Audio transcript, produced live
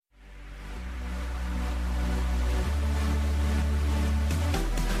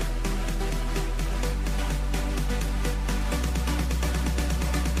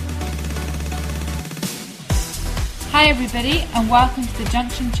Hi everybody, and welcome to the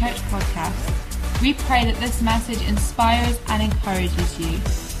Junction Church podcast. We pray that this message inspires and encourages you.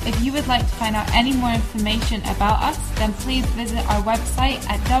 If you would like to find out any more information about us, then please visit our website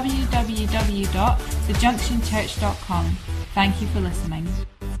at www.thejunctionchurch.com. Thank you for listening.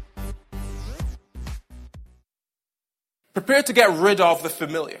 Prepare to get rid of the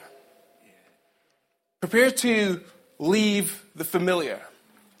familiar. Prepare to leave the familiar.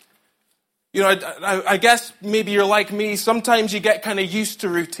 You know, I guess maybe you're like me. Sometimes you get kind of used to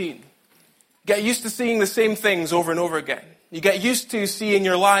routine. Get used to seeing the same things over and over again. You get used to seeing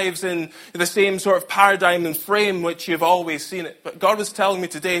your lives in the same sort of paradigm and frame which you've always seen it. But God was telling me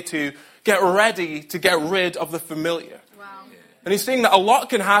today to get ready to get rid of the familiar. Wow. And he's saying that a lot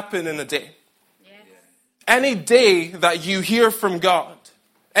can happen in a day. Yes. Any day that you hear from God,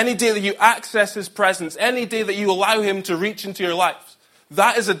 any day that you access his presence, any day that you allow him to reach into your life,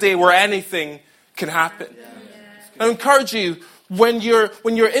 that is a day where anything can happen. I encourage you, when you're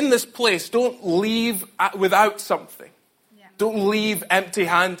in this place, don't leave without something. Don't leave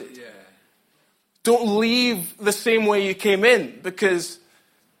empty-handed. Don't leave the same way you came in, because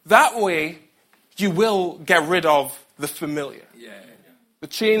that way you will get rid of the familiar. The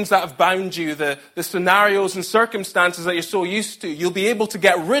chains that have bound you, the scenarios and circumstances that you're so used to, you'll be able to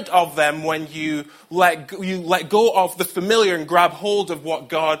get rid of them when you let go of the familiar and grab hold of what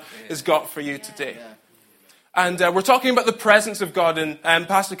God has got for you today. And we're talking about the presence of God, and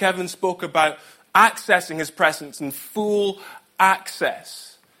Pastor Kevin spoke about accessing his presence and full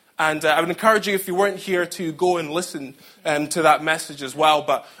access. And I would encourage you, if you weren't here, to go and listen to that message as well.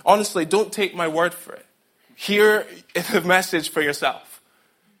 But honestly, don't take my word for it. Hear the message for yourself.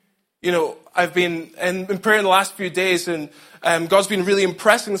 You know, I've been in prayer in the last few days, and God's been really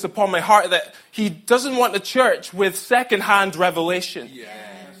impressing this upon my heart that he doesn't want a church with second-hand revelation.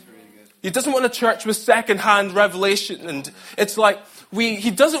 He doesn't want a church with second-hand revelation. And it's like,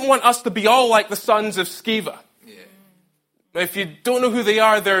 he doesn't want us to be all like the sons of Sceva. If you don't know who they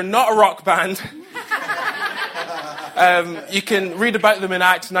are, they're not a rock band. You can read about them in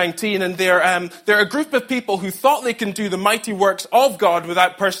Acts 19, and they're a group of people who thought they can do the mighty works of God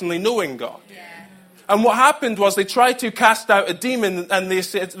without personally knowing God. And what happened was they tried to cast out a demon, and they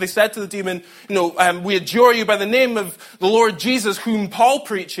said to the demon, we adjure you by the name of the Lord Jesus, whom Paul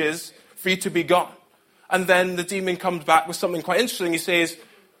preaches, for you to be gone. And then the demon comes back with something quite interesting. He says,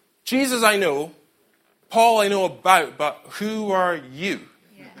 Jesus I know, Paul I know about, but who are you?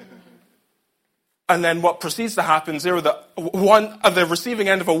 And then what proceeds to happen is they were the receiving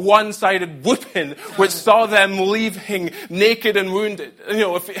end of a one-sided whooping, which saw them leaving naked and wounded. And,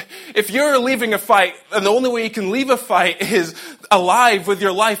 if you're leaving a fight, and the only way you can leave a fight is alive with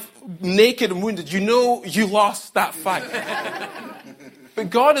your life naked and wounded, you lost that fight. But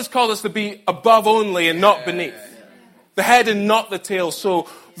God has called us to be above only and not beneath. The head and not the tail. So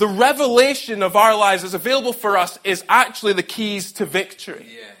the revelation of our lives that's available for us is actually the keys to victory.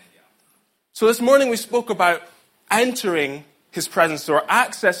 So this morning we spoke about entering his presence or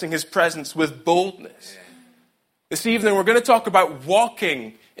accessing his presence with boldness. This evening we're going to talk about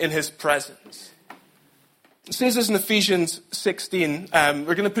walking in his presence. It says this in Ephesians 16.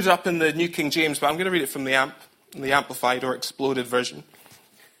 We're going to put it up in the New King James, but I'm going to read it from the Amplified or Exploded version.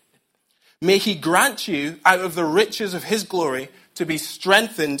 May he grant you, out of the riches of his glory, to be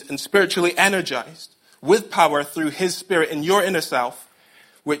strengthened and spiritually energized with power through his Spirit in your inner self,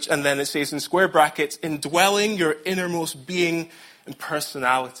 which, and then it says in square brackets, indwelling your innermost being and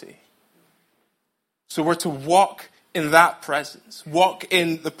personality. So we're to walk in that presence, walk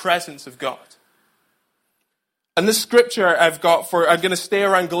in the presence of God. And this scripture I'm going to stay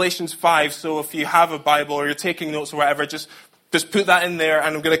around Galatians 5, so if you have a Bible or you're taking notes or whatever, just put that in there,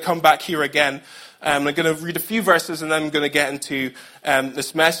 and I'm going to come back here again. I'm going to read a few verses, and then I'm going to get into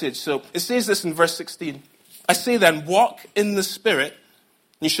this message. So it says this in verse 16. I say then, walk in the Spirit,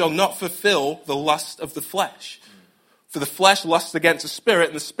 you shall not fulfill the lust of the flesh. For the flesh lusts against the Spirit,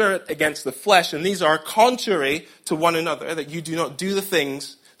 and the Spirit against the flesh. And these are contrary to one another, that you do not do the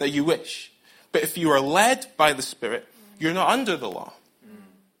things that you wish. But if you are led by the Spirit, you're not under the law.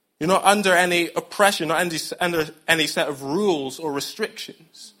 You're not under any oppression, not under any set of rules or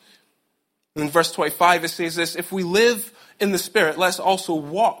restrictions. And in verse 25 it says this, if we live in the Spirit, let's also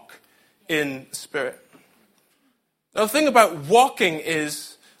walk in the Spirit. Now the thing about walking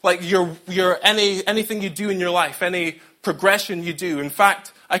is, like anything you do in your life, any progression you do. In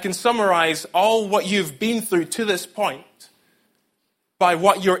fact, I can summarize all what you've been through to this point by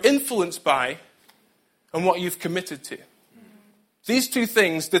what you're influenced by and what you've committed to. These two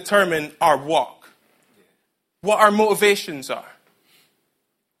things determine our walk. What our motivations are.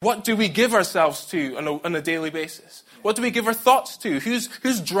 What do we give ourselves to on a daily basis? What do we give our thoughts to?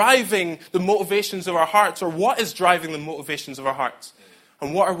 Who's driving the motivations of our hearts, or what is driving the motivations of our hearts?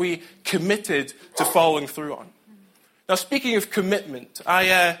 And what are we committed to following through on? Now, speaking of commitment,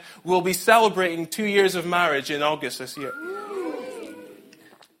 I will be celebrating 2 years of marriage in August this year.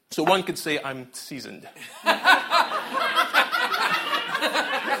 So one could say I'm seasoned.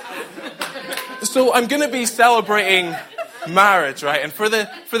 So I'm going to be celebrating marriage, right? And for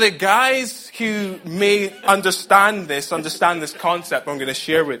the guys who may understand this concept I'm going to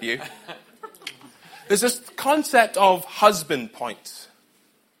share with you, there's this concept of husband points.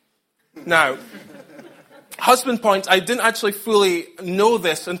 Now, husband points, I didn't actually fully know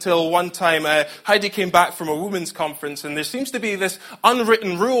this until one time Heidi came back from a women's conference, and there seems to be this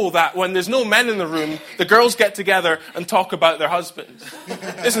unwritten rule that when there's no men in the room, the girls get together and talk about their husbands.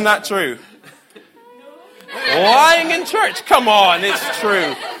 Isn't that true? Lying in church, come on, it's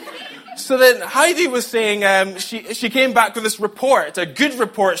true. So then Heidi was saying, she came back with this report, a good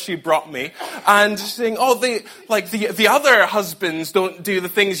report she brought me, and saying, the other husbands don't do the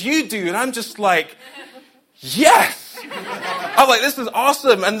things you do, and I'm just like, yes! I'm like, this is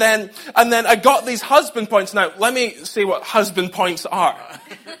awesome. And then I got these husband points. Now, let me say what husband points are.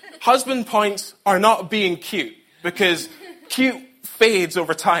 Husband points are not being cute, because cute fades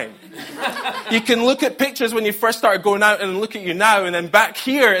over time. You can look at pictures when you first started going out and look at you now, and then back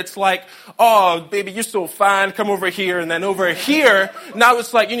here it's like, oh, baby, you're so fine, come over here. And then over here, now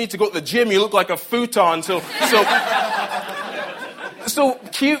it's like you need to go to the gym, you look like a futon. So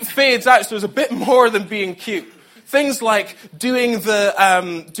cute fades out, so there's a bit more than being cute. Things like doing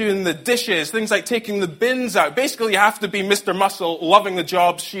the dishes, things like taking the bins out. Basically, you have to be Mr. Muscle, loving the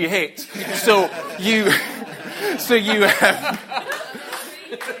jobs she hates. So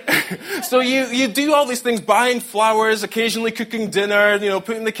you do all these things, buying flowers, occasionally cooking dinner,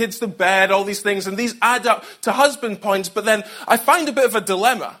 putting the kids to bed, all these things, and these add up to husband points. But then I find a bit of a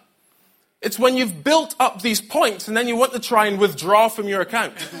dilemma. It's when you've built up these points and then you want to try and withdraw from your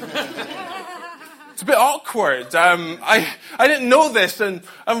account. It's a bit awkward. I didn't know this, and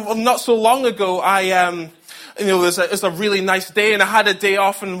not so long ago, it was a really nice day, and I had a day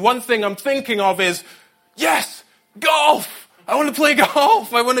off, and one thing I'm thinking of is, yes, golf! I want to play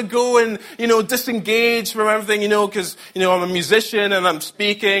golf. I want to go and, disengage from everything, because, I'm a musician and I'm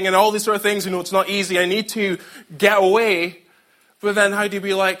speaking and all these sort of things. It's not easy. I need to get away. But then how do you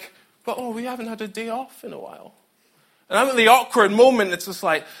be like, we haven't had a day off in a while. And I'm at the awkward moment. It's just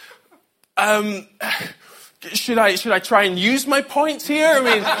like, should I try and use my points here?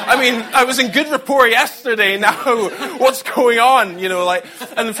 I mean, I was in good rapport yesterday. Now, what's going on?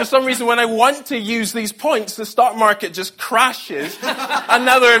 And for some reason, when I want to use these points, the stock market just crashes, and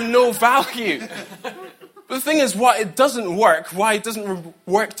now they're of no value. But the thing is, why it doesn't work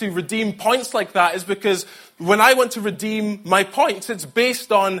to redeem points like that is because when I want to redeem my points, it's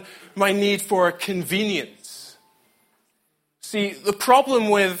based on my need for convenience. See, the problem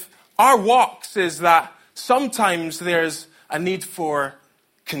with our walks is that sometimes there's a need for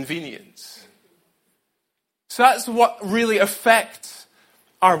convenience. So that's what really affects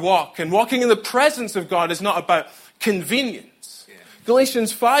our walk. And walking in the presence of God is not about convenience. Yeah.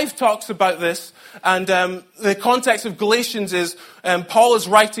 Galatians 5 talks about this. And the context of Galatians is Paul is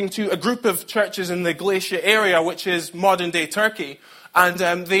writing to a group of churches in the Galatia area, which is modern-day Turkey.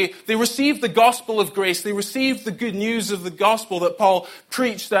 And they received the gospel of grace. They received the good news of the gospel that Paul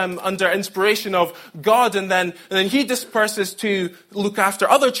preached under inspiration of God. And then he disperses to look after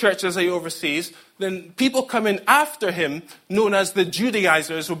other churches that he oversees. Then people come in after him, known as the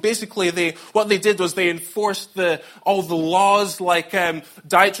Judaizers. So basically, what they did was they enforced all the laws like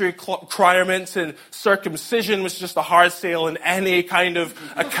dietary requirements, and circumcision was just a hard sale in any kind of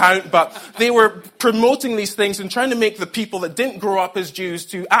account. But they were promoting these things and trying to make the people that didn't grow up as Jews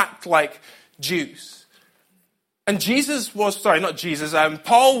to act like Jews. And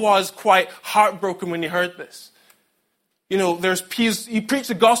Paul was quite heartbroken when he heard this. He preached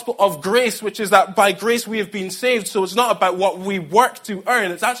the gospel of grace, which is that by grace we have been saved. So it's not about what we work to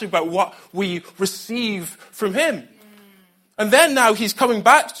earn. It's actually about what we receive from him. And then now he's coming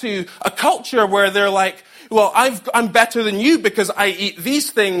back to a culture where they're like, well, I'm better than you because I eat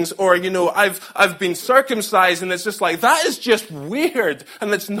these things, or, I've been circumcised. And it's just like, that is just weird.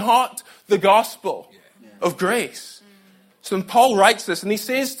 And it's not the gospel of grace. So when Paul writes this, and he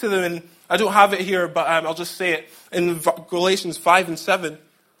says to them, and I don't have it here, but I'll just say it in Galatians 5 and 7.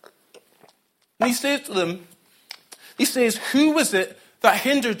 And he says to them, who was it that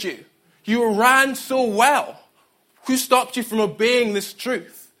hindered you? You ran so well. Who stopped you from obeying this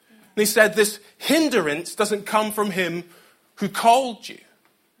truth? And he said, this hindrance doesn't come from him who called you.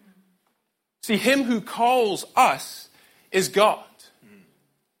 See, him who calls us is God.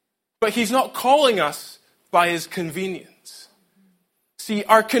 But he's not calling us by his convenience. See,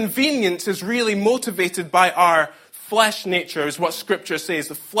 our convenience is really motivated by our flesh nature, is what Scripture says,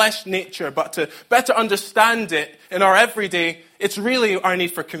 the flesh nature. But to better understand it in our everyday, it's really our need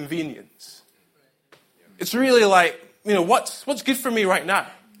for convenience. It's really like, what's good for me right now?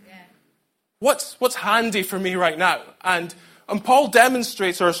 What's handy for me right now? And Paul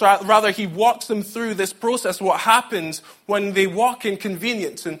demonstrates, or rather he walks them through this process, what happens when they walk in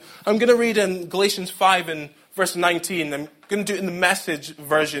convenience. And I'm going to read in Galatians 5 and verse 19. I'm going to do it in the Message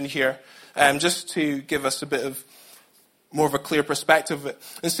version here, just to give us a bit of more of a clear perspective of it.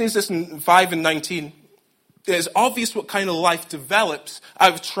 It says this in 5 and 19. It is obvious what kind of life develops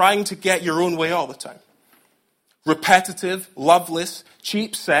out of trying to get your own way all the time. Repetitive, loveless,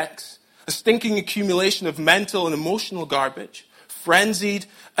 cheap sex, a stinking accumulation of mental and emotional garbage, frenzied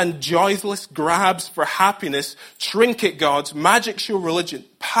and joyless grabs for happiness, trinket gods, magic show religion,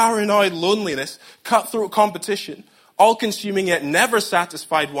 paranoid loneliness, cutthroat competition, all-consuming yet never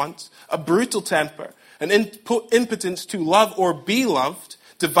satisfied wants, a brutal temper, an impotence to love or be loved,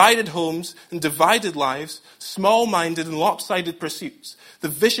 divided homes and divided lives, small-minded and lopsided pursuits, the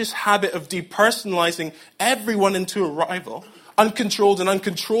vicious habit of depersonalizing everyone into a rival, uncontrolled and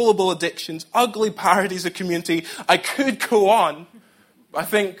uncontrollable addictions, ugly parodies of community. I could go on. I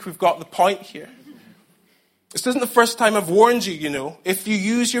think we've got the point here. This isn't the first time I've warned you, If you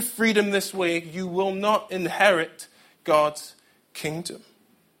use your freedom this way, you will not inherit God's kingdom.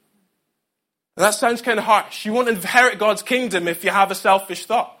 And that sounds kind of harsh. You won't inherit God's kingdom if you have a selfish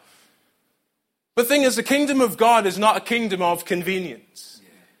thought. But the thing is, the kingdom of God is not a kingdom of convenience.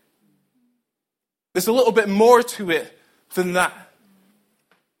 There's a little bit more to it than that.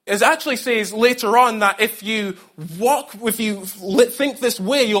 It actually says later on that if you think this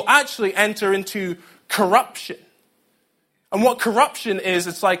way, you'll actually enter into corruption. And what corruption is,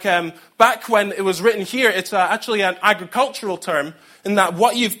 it's like back when it was written here, it's actually an agricultural term, in that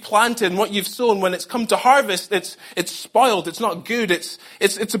what you've planted and what you've sown, when it's come to harvest, it's spoiled. It's not good. It's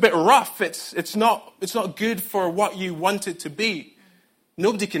a bit rough. It's not good for what you want it to be.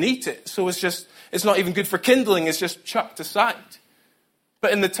 Nobody can eat it, so it's not even good for kindling. It's just chucked aside.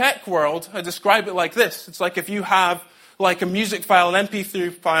 But in the tech world, I describe it like this. It's like if you have like a music file, an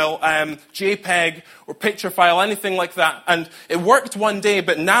MP3 file, JPEG or picture file, anything like that, and it worked one day,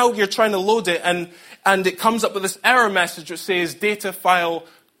 but now you're trying to load it, and it comes up with this error message that says data file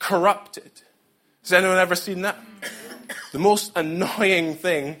corrupted. Has anyone ever seen that? The most annoying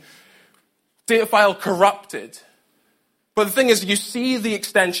thing, data file corrupted. But the thing is, you see the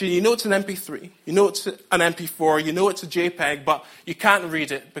extension, you know it's an MP3, you know it's an MP4, you know it's a JPEG, but you can't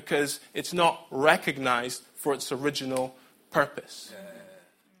read it because it's not recognized for its original purpose.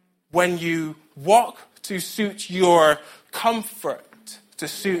 When you walk to suit your comfort, to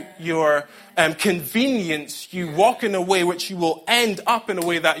suit your convenience, you walk in a way which you will end up in a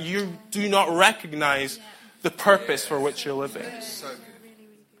way that you do not recognize the purpose for which you're living.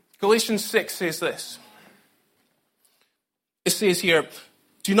 Galatians 6 says this. It says here,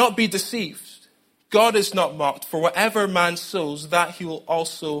 do not be deceived. God is not mocked, for whatever man sows, that he will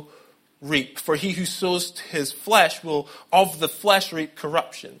also reap. For he who sows to his flesh will of the flesh reap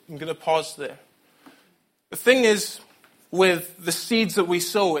corruption. I'm going to pause there. The thing is, with the seeds that we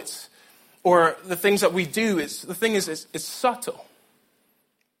sow, or the things that we do, it's subtle.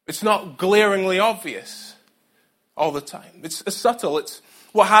 It's not glaringly obvious all the time. It's subtle.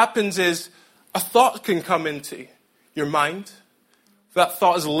 What happens is a thought can come into your mind. That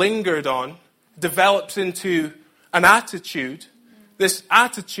thought is lingered on, develops into an attitude. This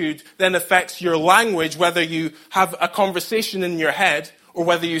attitude then affects your language, whether you have a conversation in your head or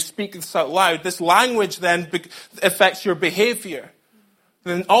whether you speak this out loud. This language then affects your behavior.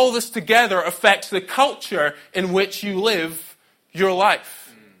 Then all this together affects the culture in which you live your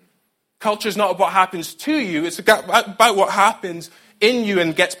life. Culture is not about what happens to you, it's about what happens in you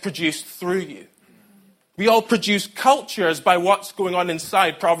and gets produced through you. We all produce cultures by what's going on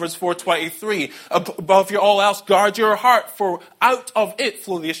inside. Proverbs 4:23. Above your all else, guard your heart, for out of it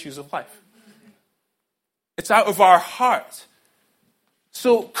flow the issues of life. It's out of our heart.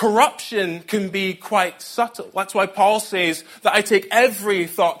 So corruption can be quite subtle. That's why Paul says that I take every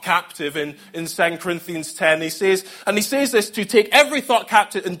thought captive in 2 Corinthians 10. He says this, to take every thought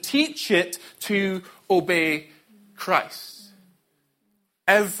captive and teach it to obey Christ.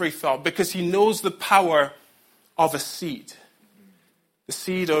 Every thought, because he knows the power of a seed. The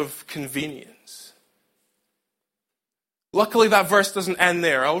seed of convenience. Luckily, that verse doesn't end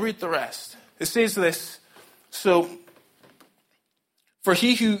there. I'll read the rest. It says this, so, for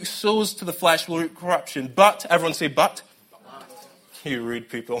he who sows to the flesh will reap corruption, but, everyone say but, You rude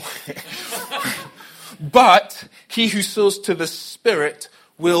people. But he who sows to the Spirit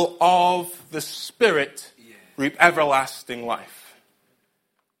will of the Spirit reap everlasting life.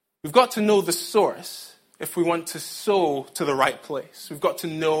 We've got to know the source if we want to sow to the right place. We've got to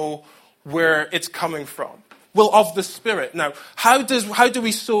know where it's coming from. Will of the Spirit. Now, how do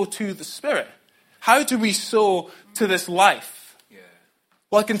we sow to the Spirit? How do we sow to this life? Yeah.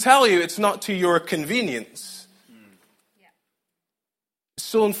 Well, I can tell you it's not to your convenience. It's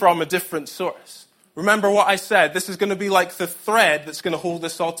sown from a different source. Remember what I said. This is going to be like the thread that's going to hold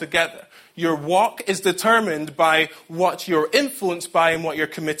this all together. Your walk is determined by what you're influenced by and what you're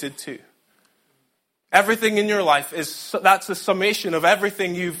committed to. Everything in your life that's a summation of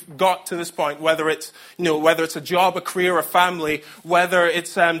everything you've got to this point, whether it's a job, a career, a family, whether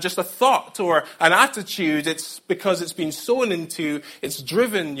it's just a thought or an attitude. It's because it's been sown into, it's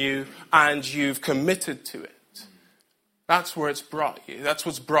driven you, and you've committed to it. That's where it's brought you. That's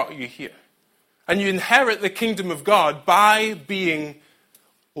what's brought you here. And you inherit the kingdom of God by being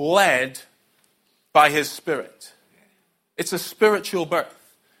led by His Spirit. It's a spiritual birth.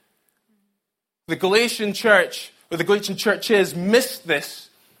 The Galatian church, or the Galatian churches, missed this,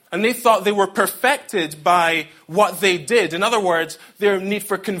 and they thought they were perfected by what they did. In other words, their need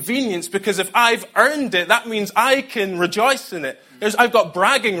for convenience, because if I've earned it, that means I can rejoice in it. I've got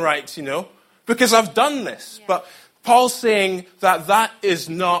bragging rights, because I've done this. Yeah. But Paul's saying that is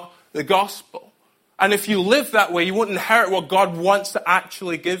not the gospel. And if you live that way, you won't inherit what God wants to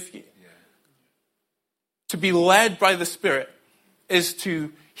actually give you. Yeah. To be led by the Spirit is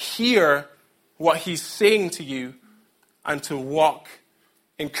to hear what He's saying to you and to walk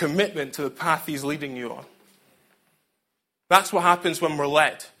in commitment to the path He's leading you on. That's what happens when we're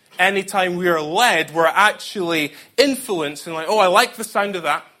led. Anytime we are led, we're actually influenced and I like the sound of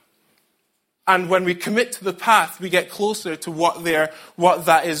that. And when we commit to the path, we get closer to what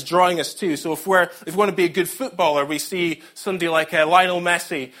that is drawing us to. So if we want to be a good footballer, we see somebody like Lionel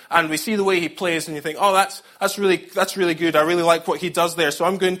Messi, and we see the way he plays, and you think, that's really good. I really like what he does there. So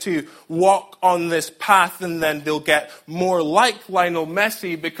I'm going to walk on this path, and then they'll get more like Lionel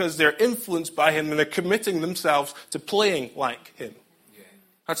Messi because they're influenced by him and they're committing themselves to playing like him. Yeah.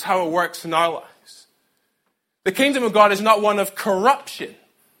 That's how it works in our lives. The kingdom of God is not one of corruption.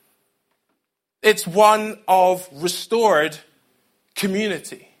 It's one of restored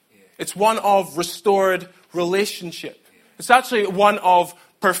community. It's one of restored relationship. It's actually one of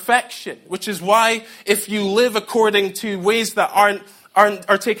perfection, which is why if you live according to ways that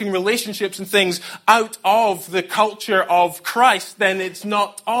are taking relationships and things out of the culture of Christ, then it's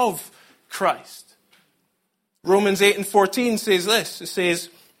not of Christ. Romans 8:14 says this. It says,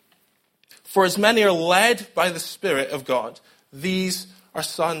 "For as many are led by the Spirit of God, these are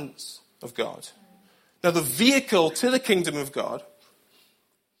sons of God." Now, the vehicle to the kingdom of God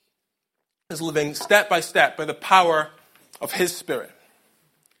is living step by step by the power of His Spirit.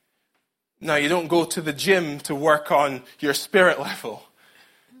 Now, you don't go to the gym to work on your spirit level.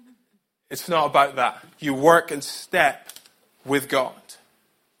 It's not about that. You work in step with God.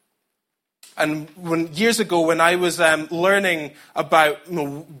 And years ago, when I was learning about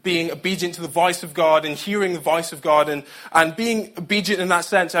being obedient to the voice of God and hearing the voice of God and being obedient in that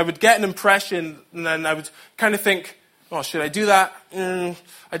sense, I would get an impression and then I would kind of think, should I do that?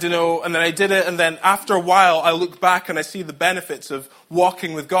 I don't know. And then I did it. And then after a while, I look back and I see the benefits of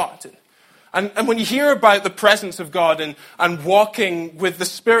walking with God. And when you hear about the presence of God and walking with the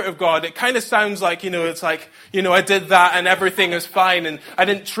Spirit of God, it kind of sounds like, it's like, I did that and everything is fine and I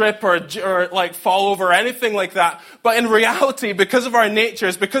didn't trip or like fall over or anything like that. But in reality, because of our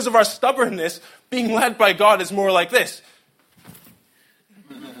natures, because of our stubbornness, being led by God is more like this.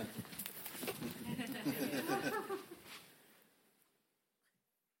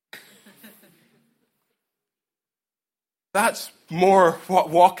 That's more what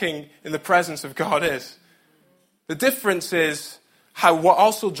walking in the presence of God is. The difference is what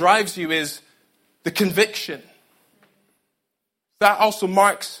also drives you is the conviction. That also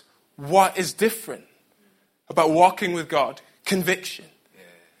marks what is different about walking with God. Conviction.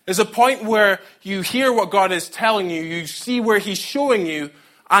 There's a point where you hear what God is telling you, you see where He's showing you,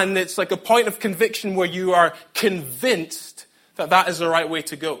 and it's like a point of conviction where you are convinced that is the right way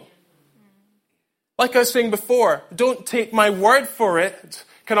to go. Like I was saying before, don't take my word for it. It's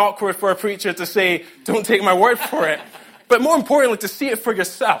kind of awkward for a preacher to say, don't take my word for it. But more importantly, to see it for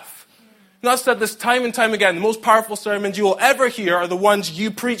yourself. And I've said this time and time again, the most powerful sermons you will ever hear are the ones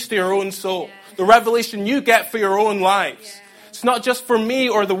you preach to your own soul. Yeah. The revelation you get for your own lives. Yeah. It's not just for me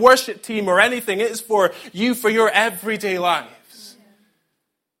or the worship team or anything. It is for you, for your everyday lives. Yeah.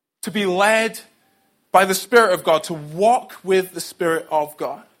 To be led by the Spirit of God, to walk with the Spirit of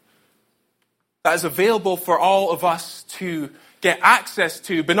God. That is available for all of us to get access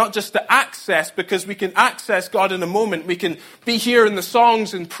to, but not just to access, because we can access God in a moment. We can be here in the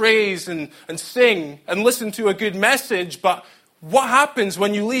songs and praise and sing and listen to a good message, but what happens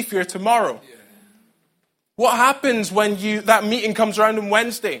when you leave here tomorrow? What happens when that meeting comes around on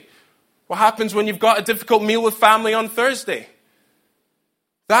Wednesday? What happens when you've got a difficult meal with family on Thursday?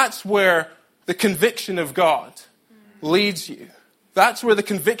 That's where the conviction of God leads you. That's where the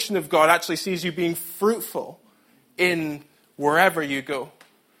conviction of God actually sees you being fruitful in wherever you go.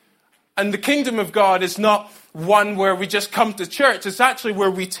 And the kingdom of God is not one where we just come to church. It's actually where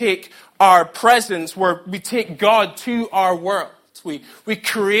we take our presence, where we take God to our world. We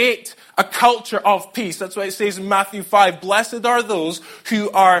create a culture of peace. That's why it says in Matthew 5, blessed are those who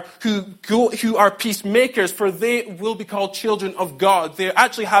are peacemakers, for they will be called children of God. They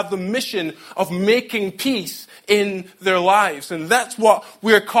actually have the mission of making peace in their lives. And that's what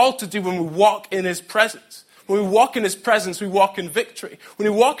we're called to do when we walk in His presence. When we walk in His presence, we walk in victory.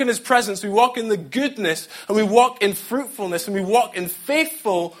 When we walk in His presence, we walk in the goodness, and we walk in fruitfulness, and we walk in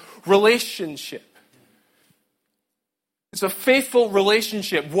faithful relationship. It's a faithful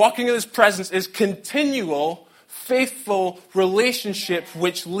relationship. Walking in His presence is continual, faithful relationship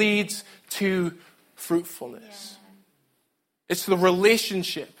which leads to fruitfulness. It's the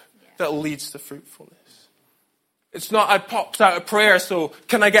relationship that leads to fruitfulness. It's not, I popped out a prayer, so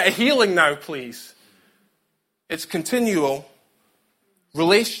can I get a healing now, please? It's continual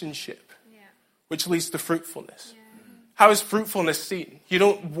relationship which leads to fruitfulness. How is fruitfulness seen? You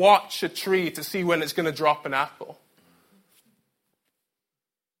don't watch a tree to see when it's going to drop an apple.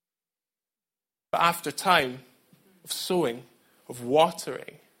 But after time of sowing, of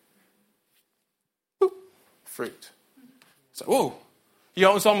watering, boop, fruit. So, whoa.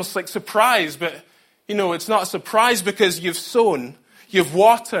 It's almost like surprise, but, it's not a surprise because you've sown, you've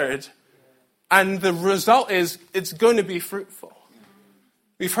watered, and the result is it's going to be fruitful.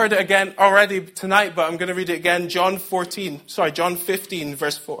 We've heard it again already tonight, but I'm going to read it again. John 15,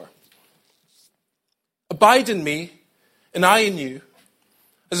 verse 4. Abide in me, and I in you.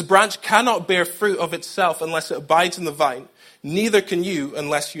 As a branch cannot bear fruit of itself unless it abides in the vine, neither can you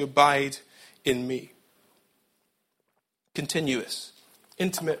unless you abide in me. Continuous,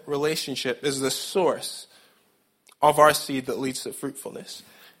 intimate relationship is the source of our seed that leads to fruitfulness.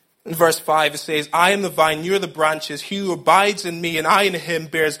 In verse 5 it says, I am the vine, you are the branches. He who abides in me and I in him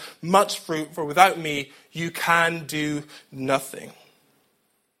bears much fruit, for without me you can do nothing.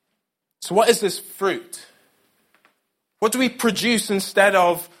 So what is this fruit? What do we produce instead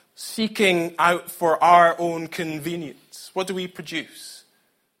of seeking out for our own convenience? What do we produce?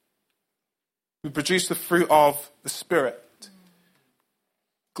 We produce the fruit of the Spirit.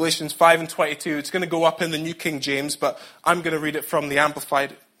 Galatians 5:22. It's going to go up in the New King James, but I'm going to read it from the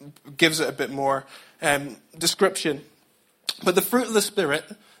Amplified. It gives it a bit more description. But the fruit of the Spirit,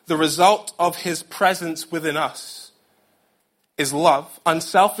 the result of His presence within us, is love,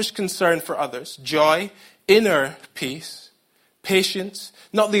 unselfish concern for others, joy, inner peace, patience,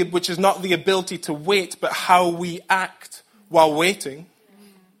 which is not the ability to wait, but how we act while waiting,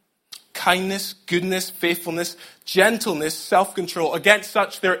 kindness, goodness, faithfulness, gentleness, self-control. Against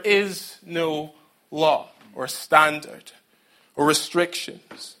such there is no law or standard or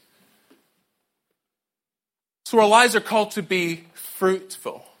restrictions. So our lives are called to be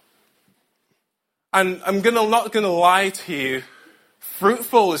fruitful. And I'm not going to lie to you,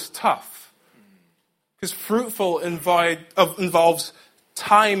 fruitful is tough. Because fruitful involves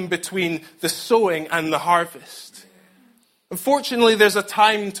time between the sowing and the harvest. Unfortunately, there's a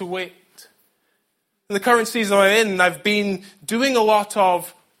time to wait. In the current season I'm in, I've been doing a lot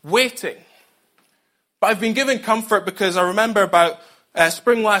of waiting. But I've been given comfort because I remember about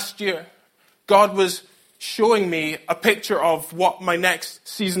spring last year, God was showing me a picture of what my next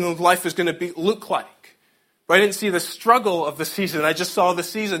season of life was going to look like. But I didn't see the struggle of the season. I just saw the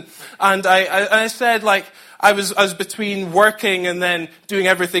season. And I said, I was between working and then doing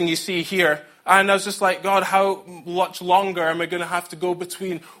everything you see here. And I was just like, God, how much longer am I going to have to go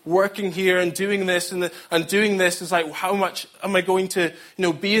between working here and doing this and doing this? It's like, how much am I going to,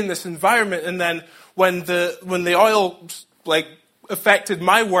 be in this environment? And then when the oil affected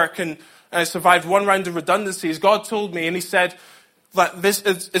my work and I survived one round of redundancies, God told me, and He said, that this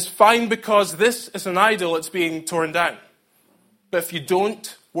is fine because this is an idol, it's being torn down. But if you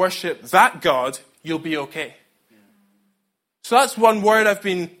don't worship that God, you'll be okay. So that's one word I've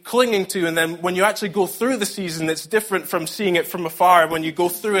been clinging to, and then when you actually go through the season, it's different from seeing it from afar. When you go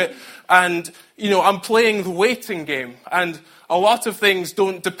through it, and I'm playing the waiting game, and a lot of things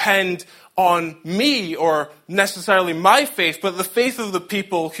don't depend on me or necessarily my faith, but the faith of the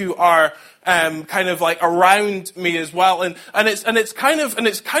people who are kind of like around me as well. And it's kind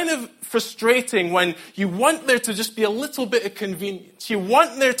of frustrating when you want there to just be a little bit of convenience. You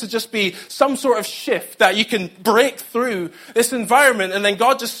want there to just be some sort of shift that you can break through this environment. And then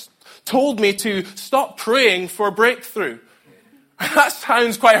God just told me to stop praying for breakthrough. That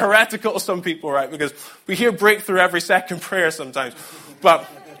sounds quite heretical to some people, right? Because we hear breakthrough every second prayer sometimes. But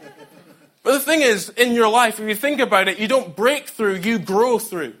the thing is, in your life, if you think about it, you don't break through, you grow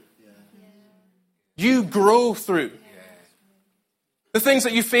through. You grow through. The things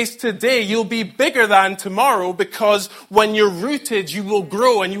that you face today, you'll be bigger than tomorrow, because when you're rooted, you will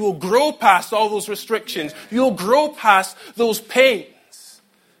grow, and you will grow past all those restrictions. You'll grow past those pains.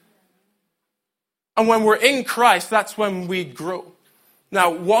 And when we're in Christ, that's when we grow. Now,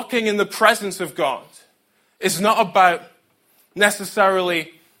 walking in the presence of God is not about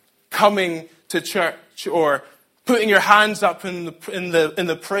necessarily coming to church or putting your hands up in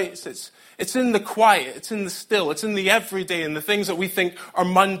the praise. It's in the quiet, it's in the still, it's in the everyday, and the things that we think are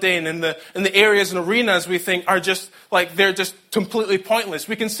mundane, in the areas and arenas we think are just like they're just completely pointless.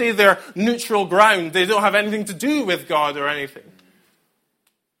 We can say they're neutral ground. They don't have anything to do with God or anything.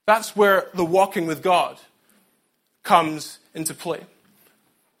 That's where the walking with God comes into play.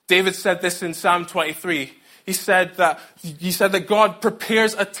 David said this in Psalm 23. He said that God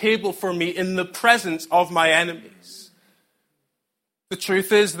prepares a table for me in the presence of my enemies. The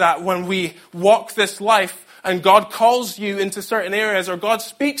truth is that when we walk this life and God calls you into certain areas or God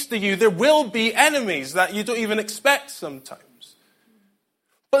speaks to you, there will be enemies that you don't even expect sometimes.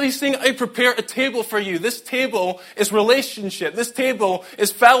 But he's saying, I prepare a table for you. This table is relationship. This table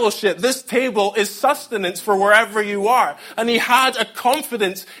is fellowship. This table is sustenance for wherever you are. And he had a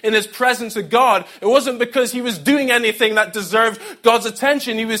confidence in his presence of God. It wasn't because he was doing anything that deserved God's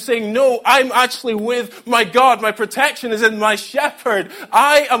attention. He was saying, no, I'm actually with my God. My protection is in my shepherd.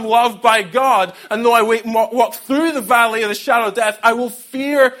 I am loved by God. And though I walk through the valley of the shadow of death, I will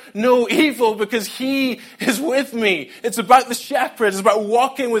fear no evil because he is with me. It's about the shepherd. It's about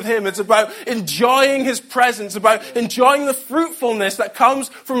walking with him. It's about enjoying his presence, about enjoying the fruitfulness that comes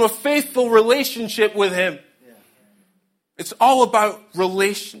from a faithful relationship with him. It's all about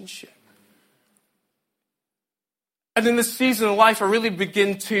relationship. And in this season of life, I really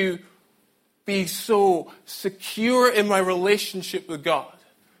begin to be so secure in my relationship with God.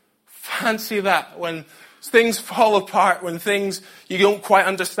 Fancy that, when things fall apart, when things you don't quite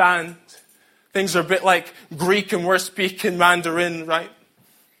understand. Things are a bit like Greek and we're speaking Mandarin, right?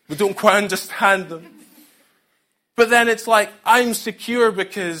 We don't quite understand them. But then it's like, I'm secure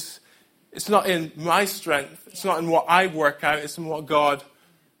because it's not in my strength. It's not in what I work out. It's in what God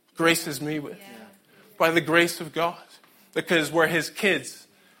graces me with. By the grace of God. Because we're his kids.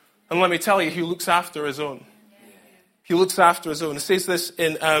 And let me tell you, he looks after his own. He looks after his own. It says this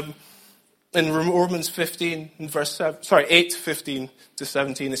in Romans 15, in verse 8, 15 to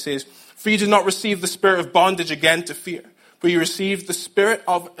 17. It says, for you did not receive the spirit of bondage again to fear, but you received the spirit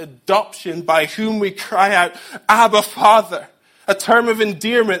of adoption, by whom we cry out, Abba, Father. A term of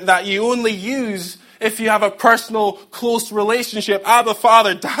endearment that you only use if you have a personal, close relationship. Abba,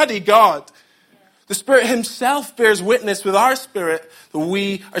 Father, Daddy, God. The Spirit himself bears witness with our spirit that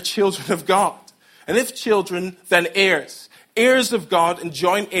we are children of God. And if children, then heirs. Heirs of God and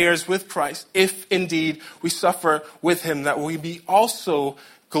joint heirs with Christ, if indeed we suffer with him, that we be also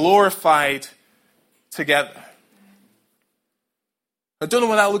glorified together. I don't know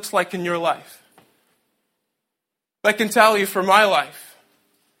what that looks like in your life. But I can tell you for my life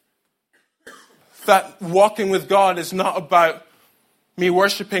that walking with God is not about me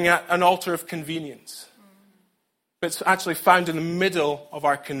worshiping at an altar of convenience. But it's actually found in the middle of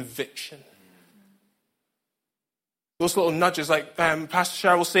our conviction. Those little nudges, like Pastor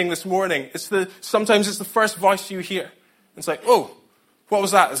Cheryl was saying this morning, sometimes it's the first voice you hear. It's like, oh, what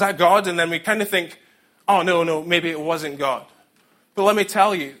was that? Is that God? And then we kind of think, oh, no, maybe it wasn't God. But let me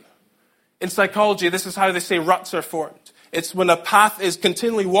tell you, in psychology, this is how they say ruts are formed. It's when a path is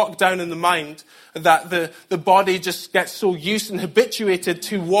continually walked down in the mind that the body just gets so used and habituated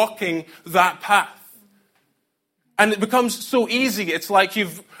to walking that path. And it becomes so easy. It's like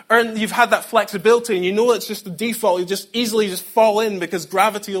you've had that flexibility and you know it's just the default. You just easily just fall in because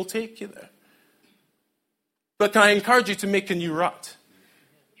gravity will take you there. But can I encourage you to make a new rut?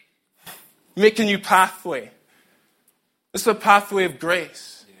 Make a new pathway. This is a pathway of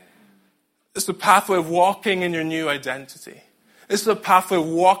grace. This is a pathway of walking in your new identity. This is a pathway of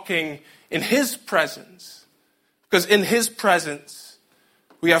walking in his presence. Because in his presence,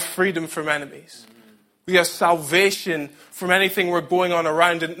 we have freedom from enemies. We have salvation from anything we're going on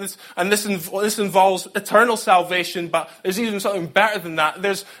around. And this involves eternal salvation, but there's even something better than that.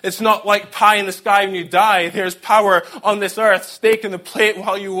 It's not like pie in the sky when you die. There's power on this earth, steak in the plate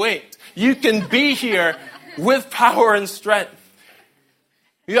while you wait. You can be here with power and strength.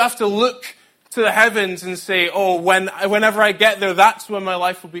 You have to look to the heavens and say, whenever I get there, that's when my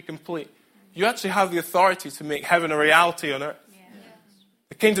life will be complete. You actually have the authority to make heaven a reality on earth.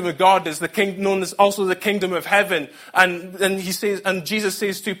 The kingdom of God is known as also the kingdom of heaven. And Jesus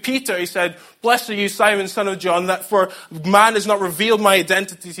says to Peter, he said, "Blessed are you, Simon, son of John, that for man has not revealed my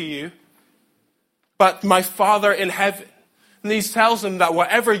identity to you, but my Father in heaven." And he tells him that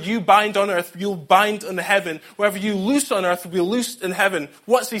whatever you bind on earth, you'll bind in heaven. Whatever you loose on earth will be loosed in heaven.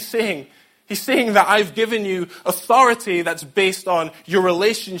 What's he saying? He's saying that I've given you authority that's based on your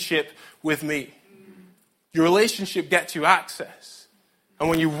relationship with me. Your relationship gets you access. And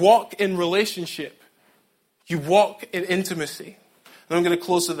when you walk in relationship, you walk in intimacy. And I'm going to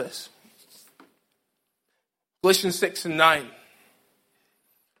close with this. Galatians 6 and 9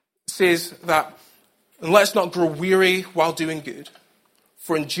 says that, "And let's not grow weary while doing good,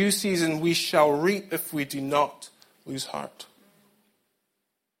 for in due season we shall reap if we do not lose heart."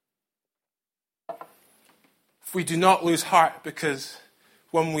 If we do not lose heart, because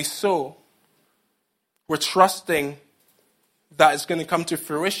when we sow, we're trusting that it's going to come to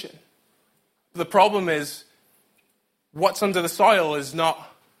fruition. The problem is, what's under the soil is not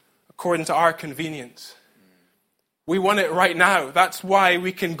according to our convenience. We want it right now. That's why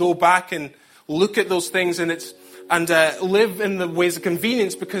we can go back and look at those things and live in the ways of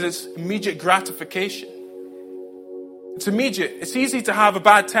convenience, because it's immediate gratification. It's immediate. It's easy to have a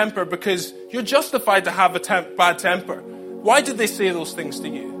bad temper because you're justified to have a bad temper. Why did they say those things to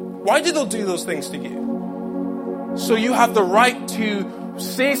you? Why did they do those things to you? So you have the right to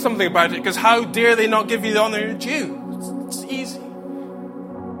say something about it, because how dare they not give you the honor you're due? It's easy.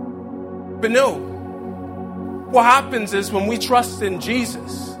 But no. What happens is when we trust in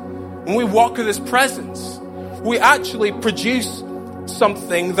Jesus, when we walk in His presence, we actually produce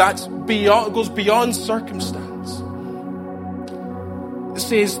something that goes beyond circumstance. It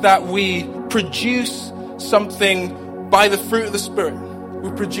says that we produce something by the fruit of the Spirit.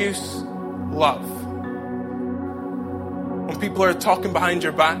 We produce love. When people are talking behind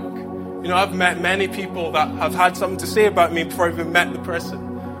your back, I've met many people that have had something to say about me before I even met the person.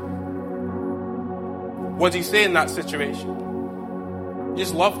 What do you say in that situation? You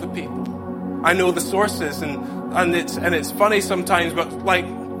just love the people. I know the sources, and it's funny sometimes, but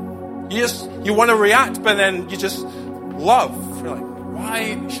you want to react, but then you just love. You're like,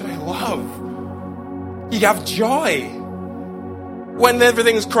 why should I love? You have joy. When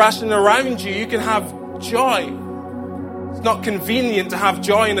everything's crashing around you, you can have joy. It's not convenient to have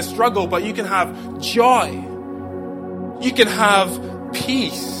joy in a struggle, but you can have joy. You can have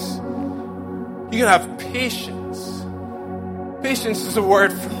peace. You can have patience. Patience is a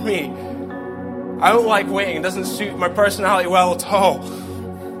word for me. I don't like waiting. It doesn't suit my personality well at all.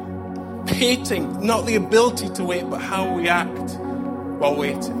 Waiting, not the ability to wait, but how we act while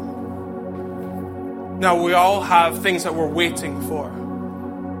waiting. Now, we all have things that we're waiting for.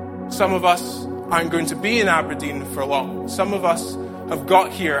 Some of us aren't going to be in Aberdeen for long. Some of us have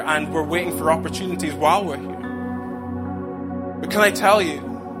got here and we're waiting for opportunities while we're here. But can I tell you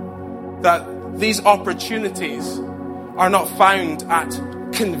that these opportunities are not found at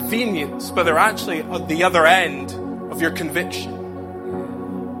convenience, but they're actually at the other end of your conviction.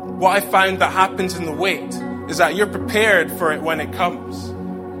 What I found that happens in the wait is that you're prepared for it when it comes.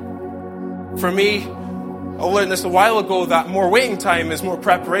 For me, I learned this a while ago, that more waiting time is more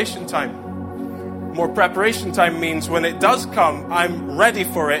preparation time. More preparation time means when it does come, I'm ready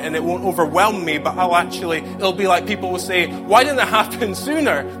for it and it won't overwhelm me, but it'll be like people will say, why didn't it happen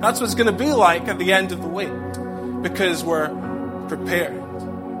sooner? That's what it's going to be like at the end of the wait, because we're prepared.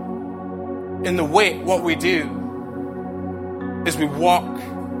 In the wait, what we do is we walk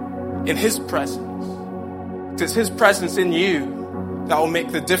in His presence. It's His presence in you that will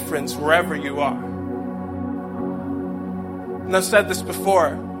make the difference wherever you are. And I've said this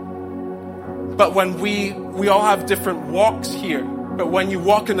before, but when we all have different walks here, but when you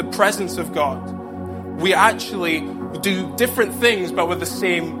walk in the presence of God, we actually do different things, but with the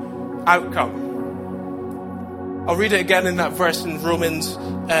same outcome. I'll read it again in that verse in Romans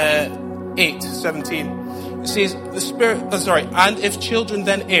 8:17. It says, and if children,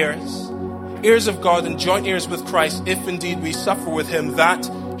 then heirs of God and joint heirs with Christ, if indeed we suffer with Him, that,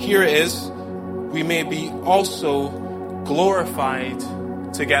 here it is, we may be also glorified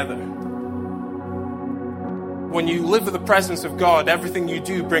together. When you live in the presence of God, everything you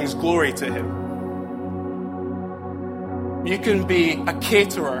do brings glory to Him. You can be a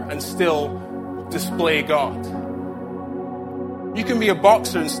caterer and still display God. You can be a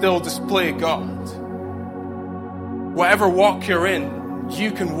boxer and still display God. Whatever walk you're in,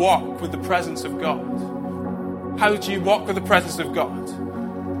 you can walk with the presence of God. How do you walk with the presence of God?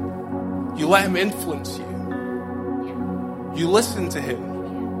 You let Him influence you. You listen to Him.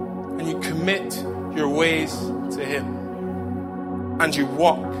 And you commit your ways to Him. And you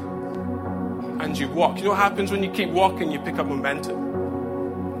walk. And you walk. You know what happens when you keep walking? You pick up momentum.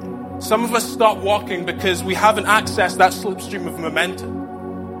 Some of us stop walking because we haven't accessed that slipstream of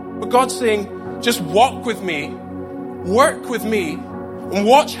momentum. But God's saying, just walk with me, work with me, and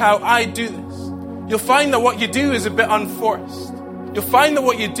watch how I do this. You'll find that what you do is a bit unforced. You'll find that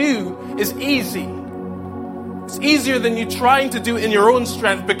what you do is easy. It's easier than you trying to do it in your own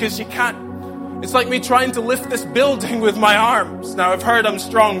strength because you can't. It's like me trying to lift this building with my arms. Now, I've heard I'm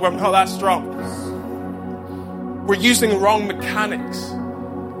strong, but I'm not that strong. We're using wrong mechanics.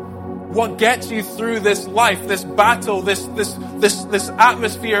 What gets you through this life, this battle, this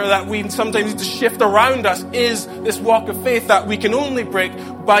atmosphere that we sometimes need to shift around us is this walk of faith that we can only break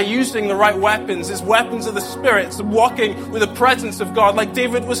by using the right weapons. It's weapons of the Spirit. It's walking with the presence of God. Like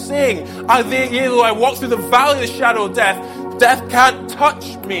David was saying, though I walk through the valley of the shadow of death, death can't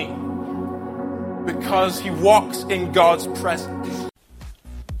touch me because he walks in God's presence.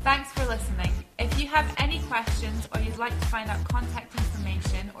 Thanks for listening. If you have any questions or you'd like to find out contact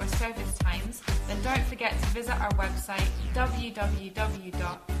information or service times, then don't forget to visit our website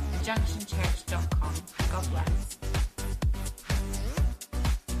www.thejunctionchurch.com. God bless.